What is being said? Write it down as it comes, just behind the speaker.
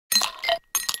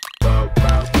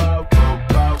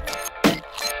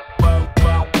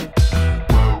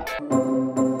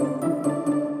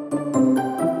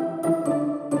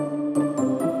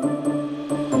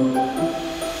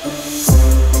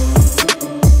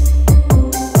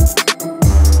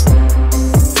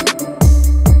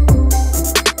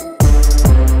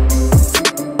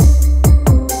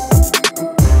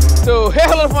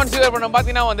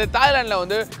பாத்தீங்கன்னா வந்து தாய்லாந்துல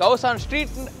வந்து Khao San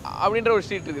Street அப்படின்ற ஒரு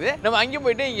ஸ்ட்ரீட் இருக்குது. நம்ம அங்கே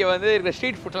போயிட்டு இங்க வந்து இருக்கிற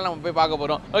ஸ்ட்ரீட் ஃபுட்லாம் நம்ம போய் பார்க்க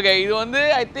போறோம். ஓகே, இது வந்து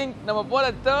ஐ திங்க் நம்ம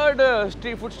போற third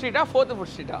street food ஸ்ட்ரீட்டா fourth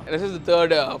food ஸ்ட்ரீட்டா? This is the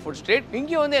third food street.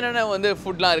 இங்க வந்து என்னென்ன வந்து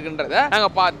ஃபுட்லாம் இருக்குன்றத நாங்க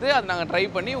பார்த்து அதை நாங்க ட்ரை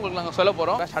பண்ணி உங்களுக்கு நாங்க சொல்ல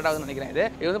போறோம். ஸ்டார்ட் ஆகுதுன்னு நினைக்கிறேன்.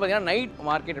 இது வந்து பாத்தீங்கன்னா நைட்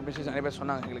மார்க்கெட் அப்படின்னு நிறைய பேர்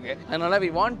சொன்னாங்க எங்களுக்கு. அதனால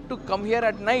we want to come here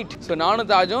at night. So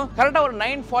நானும் தாஜும் கரெக்டா ஒரு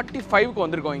 9:45க்கு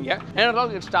வந்திருக்கோம் இங்க. 9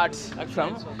 o'clock it starts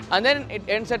from and then it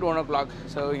ends at 1 o'clock.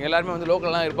 So இங்க எல்லாரும் வந்து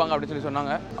லோக்கல்லாம் இருப்பாங்க அப்படி சொல்லி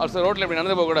சொன்னாங்க. ஆல்சோ ரோட்ல இப்படி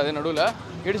நடந்து போக கூடாது, நடுவுல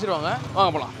இடிச்சிருவாங்க.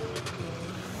 வாங்க போலாம்.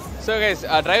 ஸோ கைஸ்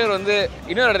டிரைவர் வந்து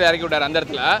இன்னொரு இடத்துல இறக்கி விட்டார் அந்த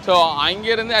இடத்துல. ஸோ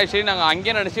அங்கேருந்து ஆக்சுவலி நாங்கள்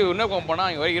அங்கேயே நினச்சி இன்னும் பக்கம் போனால்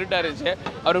அங்கே வரை இருட்டாக இருந்துச்சு.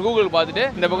 அவர் கூகுள் பார்த்துட்டு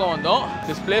இந்த பக்கம் வந்தோம்.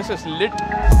 This place is lid.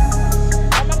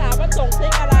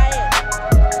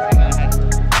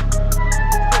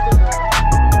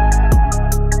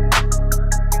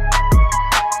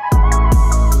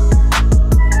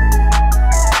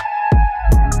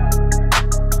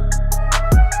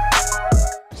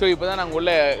 So இப்போ தான் நாங்கள்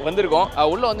உள்ளே வந்திருக்கோம்.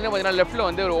 உள்ளே வந்து பார்த்தீங்கன்னா லெஃப்ட்டில்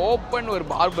வந்து ஒரு ஓப்பன் ஒரு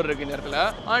பார்பர் இருக்குது இந்த இடத்துல.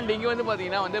 அண்ட் இங்கே வந்து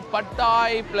பார்த்தீங்கன்னா வந்து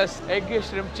பட்டாய் plus egg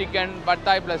shrimp chicken,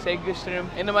 பட்டாய் plus egg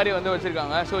shrimp இந்த மாதிரி வந்து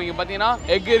வச்சுருக்காங்க. ஸோ இங்கே பார்த்தீங்கன்னா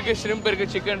எக் இருக்குது, ஷ்ரிம்ப்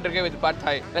இருக்குது, சிக்கன் இருக்குது வித்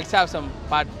பட்டாய். Let's have some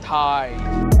பட்டாய்.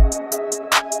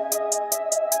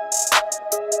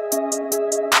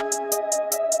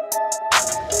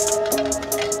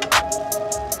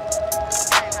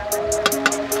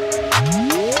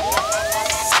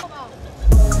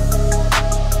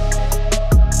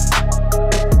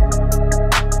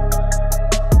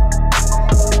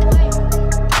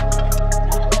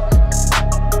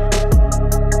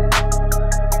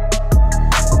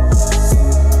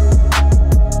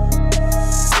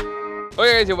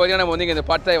 இப்போ பார்த்தீங்கன்னா நம்ம வந்து இங்கே இந்த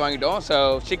பட்டாய் வாங்கிட்டோம். ஸோ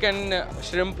சிக்கன்,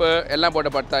 ஷ்ரிம்ப்பு எல்லாம் போட்ட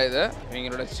பட்டாய் இது.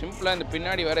 எங்களோட சிம்பிளாக இந்த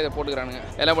பின்னாடி வேறு இதை போட்டுக்கிறானுங்க.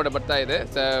 எல்லாம் போட்ட பட்டாய் இது.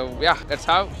 So yeah let's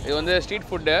have. இது வந்து ஸ்ட்ரீட்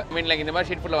ஃபுட்டு. மீன் லைக் இந்த மாதிரி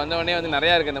ஸ்ட்ரீட் ஃபுட்டில் வந்தவொடனே வந்து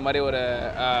நிறையா இருக்குது இந்த மாதிரி ஒரு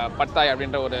பட்டாய்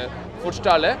அப்படின்ற ஒரு ஃபுட்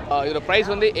ஸ்டாலு. இதோட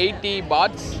ப்ரைஸ் வந்து 80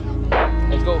 bahts.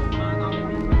 Let's go.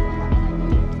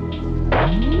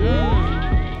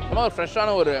 ரொம்ப ஒரு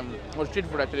ஃப்ரெஷ்ஷான ஒரு ஸ்ட்ரீட்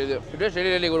ஃபுட் ஆக்சுவலி இது. இட் இஸ்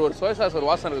ரியலி ஒரு சோயா சாஸ் ஒரு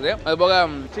வாசனை இருக்குது. அது போக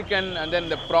சிக்கன் அண்ட் தென்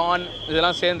இந்த ப்ரான்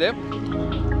இதெல்லாம் சேர்ந்து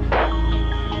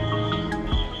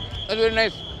அது very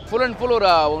nice. Full and full ஒரு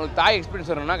உங்களுக்கு தாய் எக்ஸ்பீரியன்ஸ்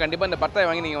வரணும்னா கண்டிப்பாக இந்த பட்டாய்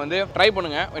வாங்கி நீங்கள் வந்து ட்ரை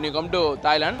பண்ணுங்கள். when you come to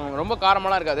Thailand. ரொம்ப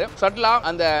காரமெல்லாம் இருக்காது. சட்டிலாக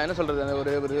அந்த என்ன சொல்கிறது அந்த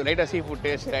ஒரு லைட்டாக சீ ஃபுட்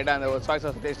டேஸ்ட், லைட்டாக அந்த ஒரு சாய்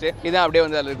சாஸ் டேஸ்ட்டு இதான் அப்படியே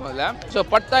வந்து அதில் இருக்கும் அதில். ஸோ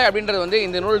பட்டாய் அப்படின்றது வந்து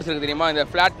இந்த நூடுல்ஸ் இருக்குது தெரியுமா, இந்த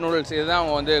ஃப்ளாட் நூடுல்ஸ் இதுதான்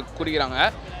அவங்க வந்து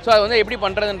குறிக்கிறாங்க. ஸோ அது வந்து எப்படி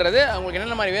பண்ணுறதுன்றது உங்களுக்கு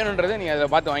என்னென்ன மாதிரி வேணுன்றது நீங்கள் அதை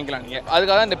பார்த்து வாங்கிக்கலாம். நீங்கள்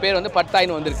அதுக்காக தான் இந்த பேர் வந்து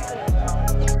பட்டாய்னு வந்துருக்கு.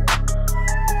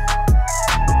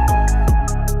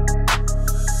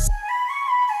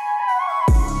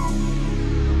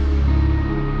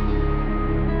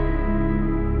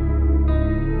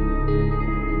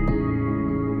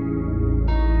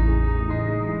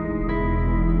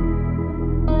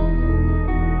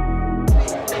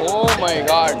 My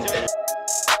God.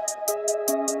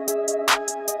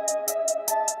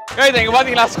 கைஸ் இங்க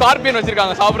பாத்தீங்களா ஸ்கார்பியன்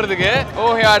வச்சிருக்காங்க சாப்பிடுறதுக்கு. ஓ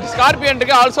யா, ஸ்கார்பியன்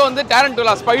இருக்கு. ஆல்சோ வந்து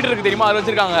டாரன்டுலா ஸ்பைடர் இருக்கு தெரியுமா, அது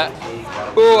வச்சிருக்காங்க.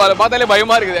 ஓ அதை பார்த்தாலே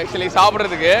பயமா இருக்குது ஆக்சுவலி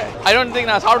சாப்பிடுறதுக்கு. ஐ டோன்ட்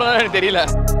திங்க் நான் சாப்பிடுவேன்னு எனக்கு தெரியல.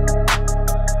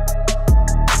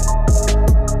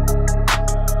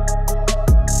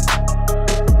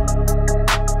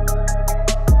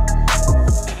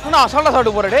 நான் அசால்ட்டா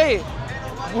சாப்பிட்டு போறேன். டேய்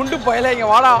குண்டு பயல இங்க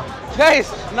வாடா. கைஸ்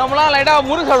நம்மளாம் லைட்டாக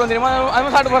முருகு சாப்பிடுவோம் தெரியுமா, அது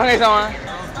மாதிரி சாப்பிட்டு போகிறான் கைஸ். அவன்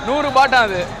 100 பாட்டா.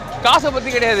 அது காசை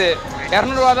பற்றி கிடையாது,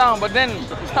 200 ரூபா தான். பட் தென்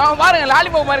அவன் பாருங்க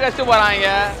லாலிபாப் மாதிரி கஷ்டம்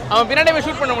போகிறாங்க. அவன் பின்னாடி போய்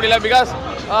ஷூட் பண்ண முடியல பிகாஸ்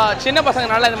சின்ன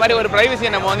பசங்கனால இந்த மாதிரி ஒரு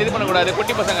ப்ரைவசியை நம்ம வந்து இது பண்ணக்கூடாது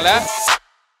குட்டி பசங்களை.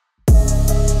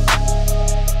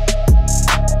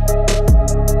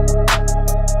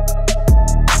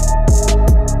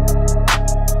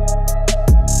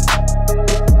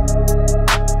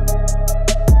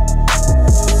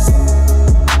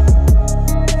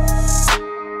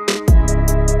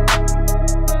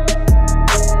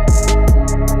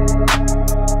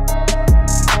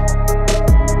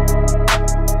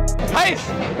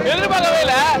 எதிர்பார்க்கவே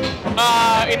இல்லை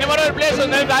இந்த மாதிரி ஒரு பிளேஸ்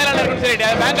வந்து தாய்லாண்டில் இருக்குன்னு சொல்லிட்டு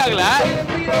பேங்காக்ல.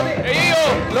 ஐயோ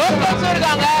லோக்கல்ஸும்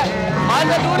இருக்காங்க,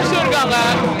 அந்த டூரிஸ்டும் இருக்காங்க.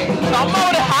 நம்ம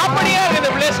ஒரு ஹாப்பனியாக இருக்குது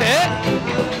இந்த பிளேஸு.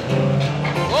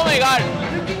 ஓ மை காட்,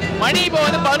 மணி இப்போ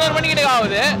வந்து 11 மணிக்கிட்ட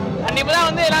ஆகுது. அண்ட் இப்போ தான்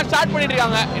வந்து எல்லாம் ஸ்டார்ட் பண்ணிட்டு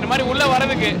இருக்காங்க இந்த மாதிரி உள்ளே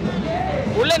வரதுக்கு.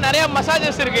 உள்ளே நிறையா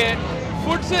மசாஜஸ் இருக்குது,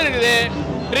 ஃபுட்ஸ் இருக்குது,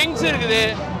 ட்ரிங்க்ஸ் இருக்குது,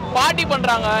 பார்ட்டி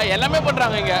பண்ணுறாங்க, எல்லாமே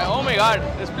பண்ணுறாங்க இங்கே. Oh my God,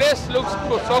 this place looks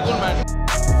so cool man.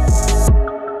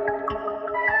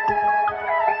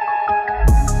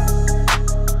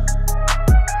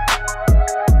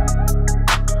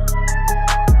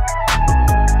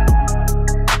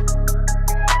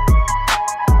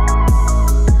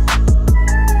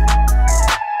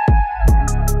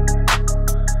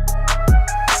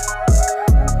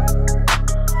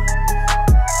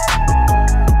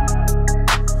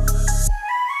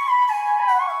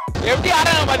 எப்படி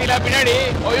ஆறாங்க பாத்தீங்களா பின்னாடி?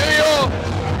 ஐயோ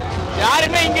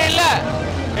யாருமே இங்க இல்ல,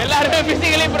 எல்லாருமே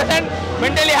பிசிக்கலி பிரசன்ட்,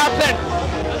 மென்டலி ஆப்சென்ட்.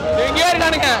 இங்கே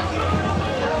இருக்கானுங்க.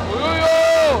 ஐயோ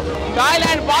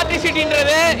தாய்லாந்து பார்ட்டி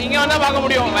சிட்டின்றது இங்க வந்தா பார்க்க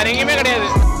முடியும், வேற எங்கேயுமே கிடையாது.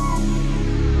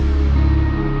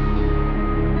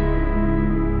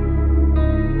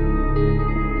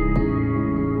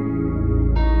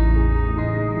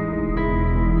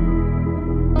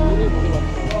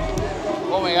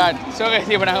 ஸோ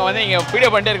இப்போ நாங்கள் வந்து இங்கே வீடியோ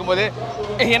பண்ணிட்டே இருக்கும்போது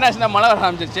என்ன மழை வர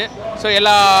ஆரம்பிச்சிருச்சு. ஸோ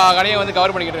எல்லா கடையும் வந்து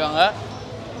கவர் பண்ணிக்கிட்டு இருக்காங்க.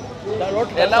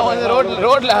 எல்லாம் வந்து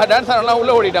ரோட்டில் டான்ஸ் ஆடலாம்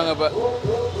உள்ளே ஓடிட்டாங்க. இப்போ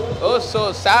ஓ ஸோ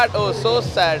சேட், ஓ ஸோ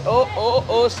சேட், ஓ ஓ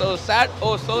ஓ ஸோ சேட்,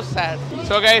 ஓ ஸோ சேட்.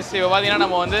 ஸோ கைஸ் இப்போ பார்த்தீங்கன்னா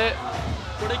நம்ம வந்து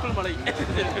மழை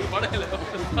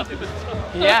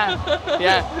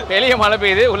ஏன் வெளியே மழை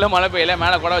பெய்யுது, உள்ளே மழை பெய்யல,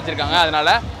 மேலே கூட வச்சுருக்காங்க.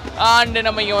 அதனால் அண்டு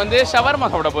நம்ம இங்கே வந்து ஷவர்மா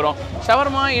சாப்பிட போகிறோம்.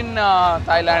 ஷவர்மா இன்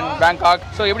தாய்லாந்து, பேங்காக்.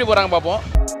 ஸோ எப்படி போகிறாங்க பார்ப்போம்.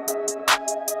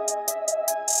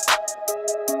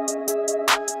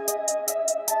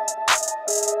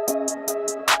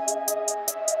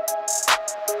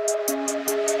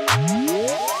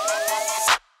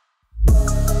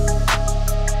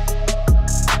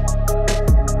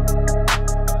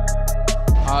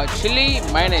 Chilli,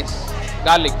 minus,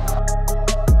 garlic.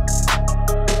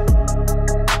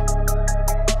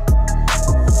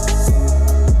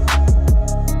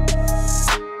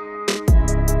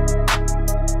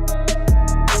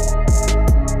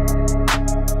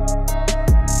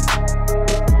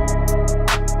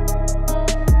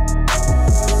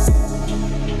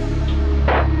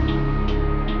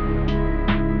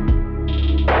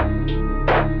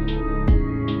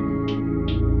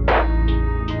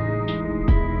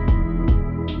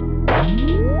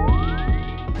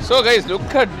 So guys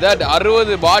look at that.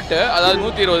 60 பாட்டு, அதாவது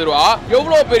 120 ரூபா.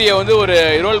 எவ்வளோ பெரிய வந்து ஒரு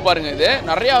ரோல் பாருங்க. இது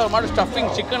நிறையா ஒரு மாதிரி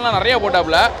ஸ்டஃபிங் சிக்கன்லாம் நிறையா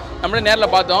போட்டாப்புல, நம்மளே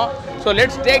நேரில் பார்த்தோம். So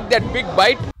let's take that big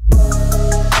byte.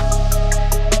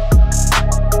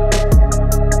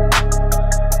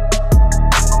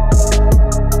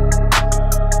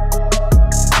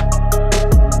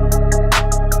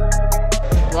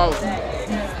 Wow,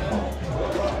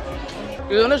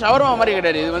 இது வந்து ஷவர்மா மாதிரி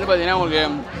கிடையாது. இது வந்து பார்த்தீங்கன்னா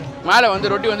உங்களுக்கு மேலே வந்து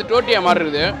ரொட்டி வந்து டோட்டியா மாதிரி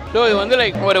இருக்குது. ஸோ இது வந்து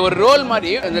லைக் ஒரு ரோல்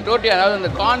மாதிரி. இந்த டோட்டியா, அதாவது அந்த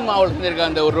கார்ன் மாவில் செஞ்சிருக்க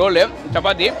அந்த ஒரு ரோலு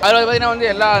சப்பாத்தி. அதில் பார்த்தீங்கன்னா வந்து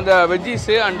எல்லா அந்த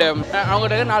வெஜ்ஜீஸு அண்ட்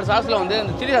அவங்ககிட்ட 4 சாஸில் வந்து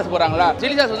அந்த சில்லி சாஸ் போகிறாங்களா.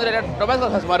 சில்லி சாஸ் வந்து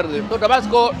டொபாஸ்கோ சாஸ் மாதிரி இருக்குது. ஸோ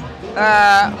டொபாஸ்கோ,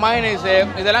 மயனீஸு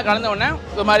இதெல்லாம் கலந்த உடனே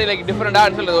ஒரு மாதிரி லைக்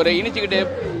டிஃப்ரெண்ட்டாக சொல்கிறது, ஒரு இனிச்சிக்கிட்டு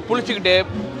புளிச்சிக்கிட்டு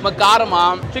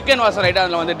காரமாக சிக்கன் வாசம் ரைட்டாக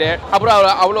அதில் வந்துட்டு, அப்புறம்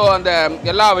அவ்வளோ அந்த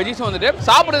எல்லா வெஜ்ஜீஸும் வந்துட்டு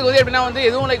சாப்பிட்றதுக்கு வந்து எப்படின்னா வந்து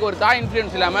எதுவும் லைக் ஒரு தாய்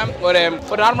இன்ஃப்ளூயன்ஸ் இல்லாமல்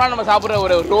ஒரு நார்மலாக நம்ம சாப்பிட்ற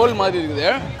ஒரு ரோல் மாதிரி இருக்குது.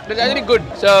 It's very good.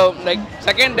 So like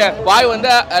second வாய்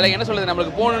வந்து லைக் என்ன சொல்கிறது,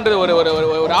 நம்மளுக்கு போகணுன்றது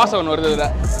ஒரு ஆசை ஒன்று வருது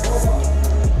இதில்.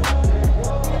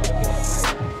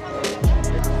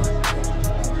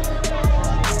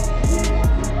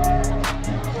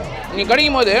 நீ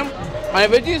கிடைக்கும் போது அந்த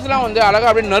வெஜ்ஜீஸ்லாம் வந்து அழகாக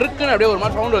அப்படியே நறுக்குன்னு அப்படியே ஒரு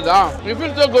மாதிரி சவுண்ட் வருதா. It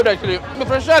feel so good actually. ரொம்ப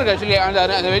ஃப்ரெஷ்ஷாக இருக்குது ஆக்சுவலி.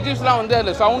 அந்த வெஜ்ஜீஸ்லாம் வந்து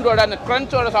அந்த சவுண்டோட அந்த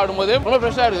க்ரன்ச்சோட சாப்பிடும்போது ரொம்ப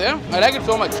ஃப்ரெஷ்ஷாக இருக்குது. I like it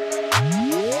so much.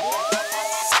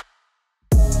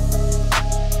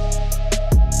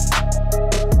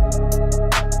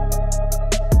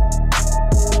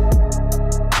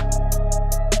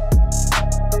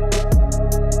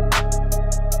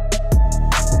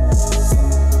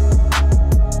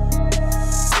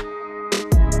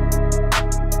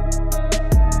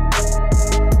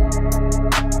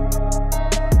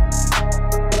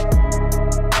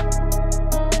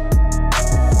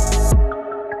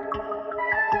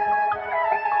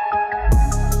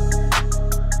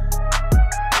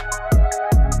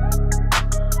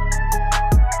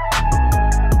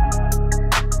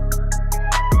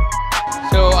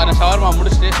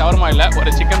 Shawarma இல்லை, ஒரு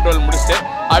சிக்கன் ரோல் முடிச்சுட்டு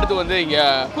அடுத்து வந்து இங்கே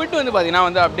ஸ்குவிட் வந்து பார்த்தீங்கன்னா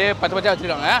வந்து அப்படியே பச்சை பச்சா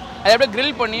வச்சுருக்காங்க. அதை அப்படியே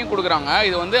கிரில் பண்ணியும் கொடுக்குறாங்க.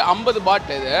 இது வந்து 50 பாட்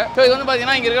இது. ஸோ இது வந்து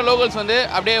பார்த்தீங்கன்னா இங்கே இருக்க லோக்கல்ஸ் வந்து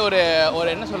அப்படியே ஒரு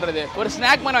என்ன சொல்கிறது, ஒரு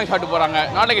ஸ்நாக் மாதிரி வாங்கி சாப்பிட்டு போகிறாங்க.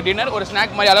 நாட் லைக் டின்னர், ஒரு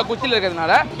ஸ்நாக் மாதிரி. அதாவது குச்சியில்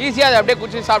இருக்கிறதுனால ஈஸியாக அதை அப்படியே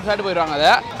குச்சி சாப்பிட்டு போயிடுவாங்க.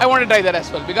 அதை I want to try that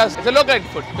as well because it's a local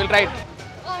food. We'll try it.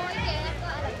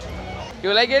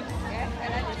 You like it?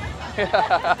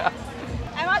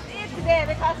 I must eat today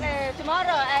because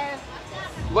tomorrow I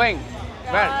going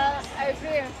where? I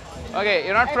free. Okay,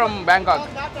 you're not from Bangkok.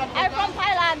 I'm from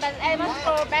Thailand, but I must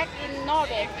go back in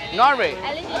Norway. Norway?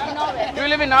 I live in Norway. You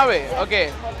live in Norway? Okay.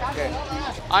 Okay.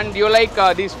 And you like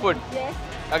this food? Yes.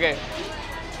 Okay.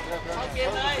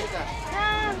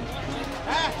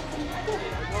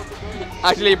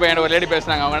 Actually இப்போ என்னோட ஒரு lady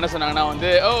பேசுனாங்க. அவங்க என்ன சொன்னாங்கன்னா வந்து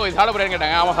இது சாப்பிட போகிறேன்னு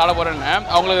கேட்டாங்க. அவன் சாப்பிட போகிறேன்னு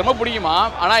அவங்களுக்கு ரொம்ப பிடிக்குமா.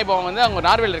 ஆனால் இப்போ அவங்க வந்து அவங்க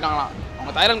நார்வேல இருக்காங்களாம்.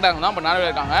 அவங்க தாய்லாந்துக்காரங்க தான், பட் நார்வே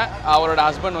இருக்காங்க. அவரோட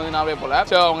ஹஸ்பண்ட் வந்து நார்வே போல.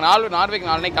 ஸோ அவங்க நார்வேக்கு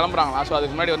 4 நாளைக்கு கிளம்புறாங்களா. ஸோ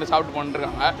அதுக்கு முன்னாடி வந்து சாப்பிட்டு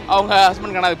பண்ணிருக்காங்க. அவங்க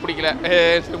ஹஸ்பண்ட் அது பிடிக்கல,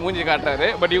 மூஞ்சி காட்டுறாரு.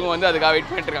 பட் இவங்க வந்து அதுக்காக வெயிட்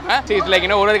பண்ணிட்டு இருக்காங்க. இட்ஸ் லைக்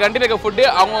ஒரு கண்ட்ரியில் இருக்க ஃபுட்டு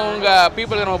அவங்க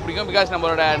பீப்புளுக்கு ரொம்ப பிடிக்கும். பிகாஸ்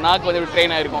நம்மளோட நாக்கு வந்து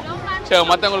ட்ரெயின் ஆயிருக்கும். ஸோ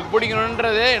மற்றவங்களுக்கு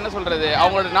பிடிக்கணுன்றது என்ன சொல்கிறது,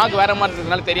 அவங்களோட நாக்கு வேறு மாதிரி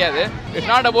இருக்கிறதுனால தெரியாது.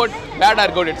 It's not about bad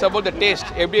are good, it's about the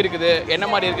taste. எப்படி இருக்குது, என்ன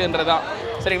மாதிரி இருக்குதுன்றதான்.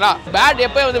 சரிங்களா? பேட்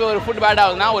எப்போ வந்து ஒரு ஃபுட் பேட்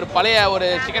ஆகுதுன்னா, ஒரு பழைய ஒரு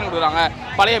சிக்கன் கொடுக்குறாங்க,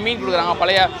 பழைய மீன் கொடுக்குறாங்க,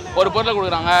 பழைய ஒரு பொருளை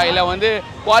கொடுக்குறாங்க, இல்லை வந்து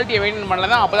குவாலிட்டியை மெயின்டைன் பண்ணல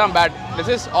தான், அப்போ தான் bad. This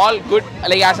is all good.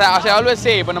 Like as I always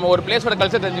say, இப்போ நம்ம ஒரு பிளேஸோட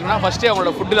கல்ச்சர் தெரிஞ்சுக்கணும்னா ஃபஸ்ட்டு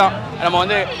அவங்களோட ஃபுட்டு தான் நம்ம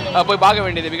வந்து போய் பார்க்க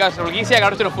வேண்டியது. பிகாஸ் நம்மளுக்கு ஈஸியாக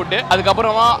கிடச்சிடும் ஃபுட்டு.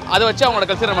 அதுக்கப்புறமா அதை வச்சு அவங்களோட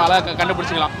கல்ச்சர் நம்ம அழகாக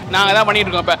கண்டுபிடிச்சிக்கலாம். நாங்கள் தான் பண்ணிட்டு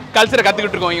இருக்கோம். இப்போ கல்ச்சரை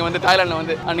கற்றுக்கிட்டு இருக்கோம் இங்கே வந்து தாய்லாண்டில்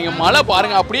வந்து. நீங்கள் மழை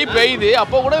பாருங்கள், அப்படியே பெய்யுது.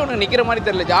 அப்போ கூட இவனுக்கு நிற்கிற மாதிரி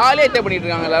தெரியல, ஜாலியாக என்ஜாய் பண்ணிட்டு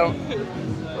இருக்காங்க எல்லாரும்.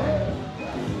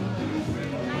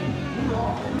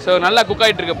 ஸோ நல்லா குக்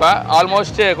ஆகிட்டு இருக்குப்பா,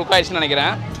 ஆல்மோஸ்ட் குக் ஆகிடுச்சுன்னு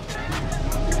நினைக்கிறேன்.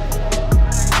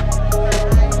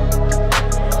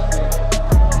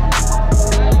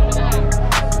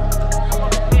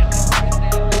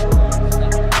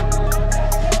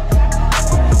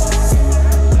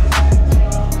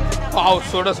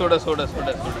 சுட சுட சுட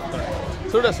சுட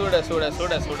சுட சுட சுட சுட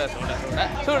சுட சுட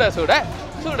சுட சுட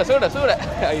சூட சூட சூட.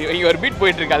 இங்கே ஒரு பீட்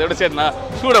போயிட்டு இருக்கு, அதோட சரி நான்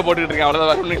சூட போட்டுக்கிட்டு இருக்கேன்,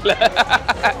 அவ்வளோதான், ஒன்றும் இல்லை.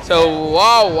 ஸோ வா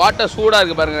வாட்டர் சூடாக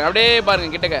இருக்குது பாருங்கள், அப்படியே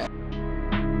பாருங்கள் கிட்டக்க.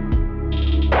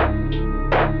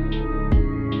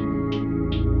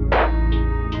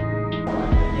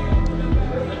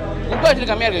 உப்பு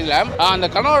கம்மியாக இருக்குதுல்ல, அந்த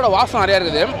கனவோட வாசம் நிறையா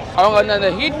இருக்குது. அவங்க வந்து அந்த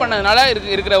ஹீட் பண்ணதுனால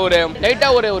இருக்கிற ஒரு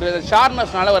லைட்டாக ஒரு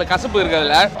ஷார்ப்னஸ்னால ஒரு கசப்பு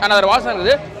இருக்கிறதுல, ஆனால் அதோட வாசம்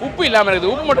இருக்குது. உப்பு இல்லாமல்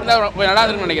இருக்குது, உப்பு மட்டும் தான் நல்லா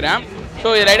இருக்குன்னு நினைக்கிறேன். ஸோ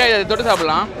இது லைட்டாக இதை தொட்டு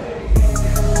சாப்பிட்லாம்.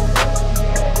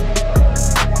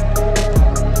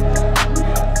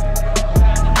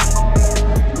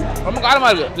 ரொம்ப காரமாக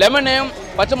இருக்குது. லெமனு,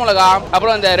 பச்சை மிளகா,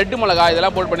 அப்புறம் அந்த ரெட்டு மிளகா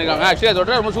இதெல்லாம் போட்டு பண்ணியிருக்காங்க. ஆக்சுவலி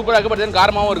அதோட ரொம்ப சூப்பராக இருக்குது. பட்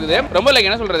காரமாகவும் இருக்குது. ரொம்ப லைக்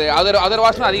என்ன சொல்கிறது, அதர்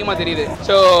வாசனை அதிகமாக தெரியுது.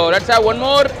 So let's have one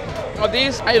more of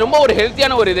these. அது ரொம்ப ஒரு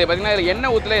ஹெல்த்தியான ஒரு இது. பார்த்தீங்கன்னா இதில்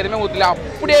எண்ணெய் ஊற்றல, எதுவுமே ஊற்றல,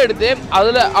 அப்படியே எடுத்து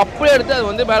அது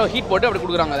வந்து மேலே ஹீட் போட்டு அப்படி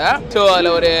கொடுக்குறாங்க அதை. ஸோ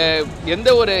அதில் ஒரு எந்த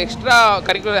ஒரு எக்ஸ்ட்ரா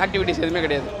கரிக்குலர் ஆக்டிவிட்டிஸ் எதுவுமே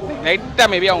கிடையாது. லைட்டாக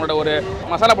மேபி அவங்களோட ஒரு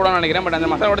மசாலா போடணும்னு நினைக்கிறேன். பட் அந்த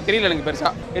மசாலாவோட தெரியல எனக்கு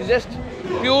பெருசாக. இட்ஸ் ஜஸ்ட்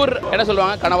பியூர் என்ன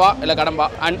சொல்லுவாங்க, கனவா இல்லை கடம்பா,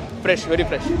 and fresh, very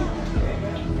fresh.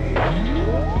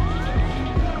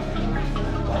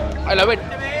 I love it.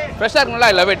 ஃப்ரெஷ்ஷாக இருக்குங்களா,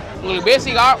 ஐ லவ் இட். உங்களுக்கு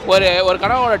பேசிக்காக ஒரு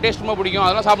கனவோட டேஸ்ட் ரொம்ப பிடிக்கும்,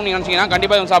 அதெல்லாம் சாப்பிட்ணும்னு நினச்சிங்கன்னா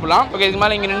கண்டிப்பாக இவங்க சாப்பிடலாம். ஓகே, இதுக்கு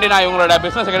மேலே இங்கே நின்று நான் இவங்களோட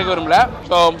பிஸ்னஸ் கிடைக்க விரும்பல.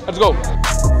 So let's go.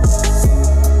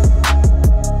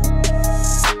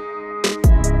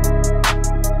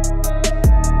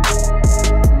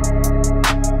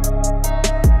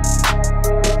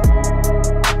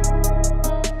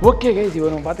 Okay guys,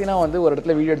 இவர் பார்த்தீங்கன்னா வந்து ஒரு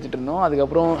இடத்துல வீடியோ எடுத்துகிட்டு இருந்தோம்.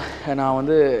 அதுக்கப்புறம் நான்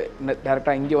வந்து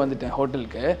டேரெக்டாக இங்கே வந்துட்டேன்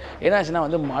ஹோட்டலுக்கு. என்னாச்சுன்னா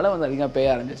வந்து மழை வந்து அதிகமாக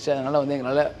பெய்ய ஆரம்பிச்சிச்சு. அதனால் வந்து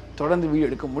எங்களால் தொடர்ந்து வீடியோ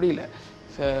எடுக்க முடியல.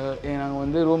 ஸோ நாங்கள்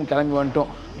வந்து ரூம் கிளம்பி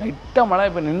வந்துட்டோம். லைட்டாக மழை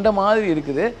இப்போ நின்ற மாதிரி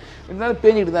இருக்குது, இருந்தாலும்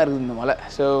பேஞ்சிக்கிட்டு தான் இருக்குது இந்த மழை.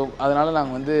 ஸோ அதனால்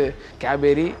நாங்கள் வந்து கேப்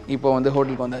ஏறி இப்போ வந்து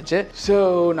ஹோட்டலுக்கு வந்தாச்சு. ஸோ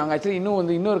நாங்கள் ஆக்சுவலி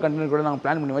இன்னொரு கண்டென்ட் கூட நாங்கள்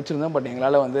பிளான் பண்ணி வச்சுருந்தோம். பட்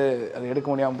எங்களால் வந்து அது எடுக்க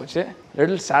முடியாமல் போச்சு.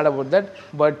 Little chat about that.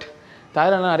 But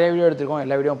தாய்லாண்டில் நிறைய வீடியோ எடுத்துருக்கோம்,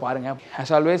 எல்லா வீடியோவும் பாருங்கள்.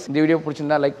 ஆஸ் ஆல்வேஸ் இந்த வீடியோ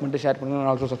பிடிச்சிருந்தா லைக் பண்ணிட்டு ஷேர் பண்ணுங்கள்,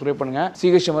 ஆல்சோ சப்ஸ்கிரைப் பண்ணுங்கள்.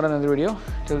 சீக்கிரம் வர இந்த வீடியோ.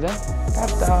 டில் தென்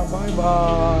டாடா, பை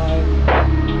பாய்.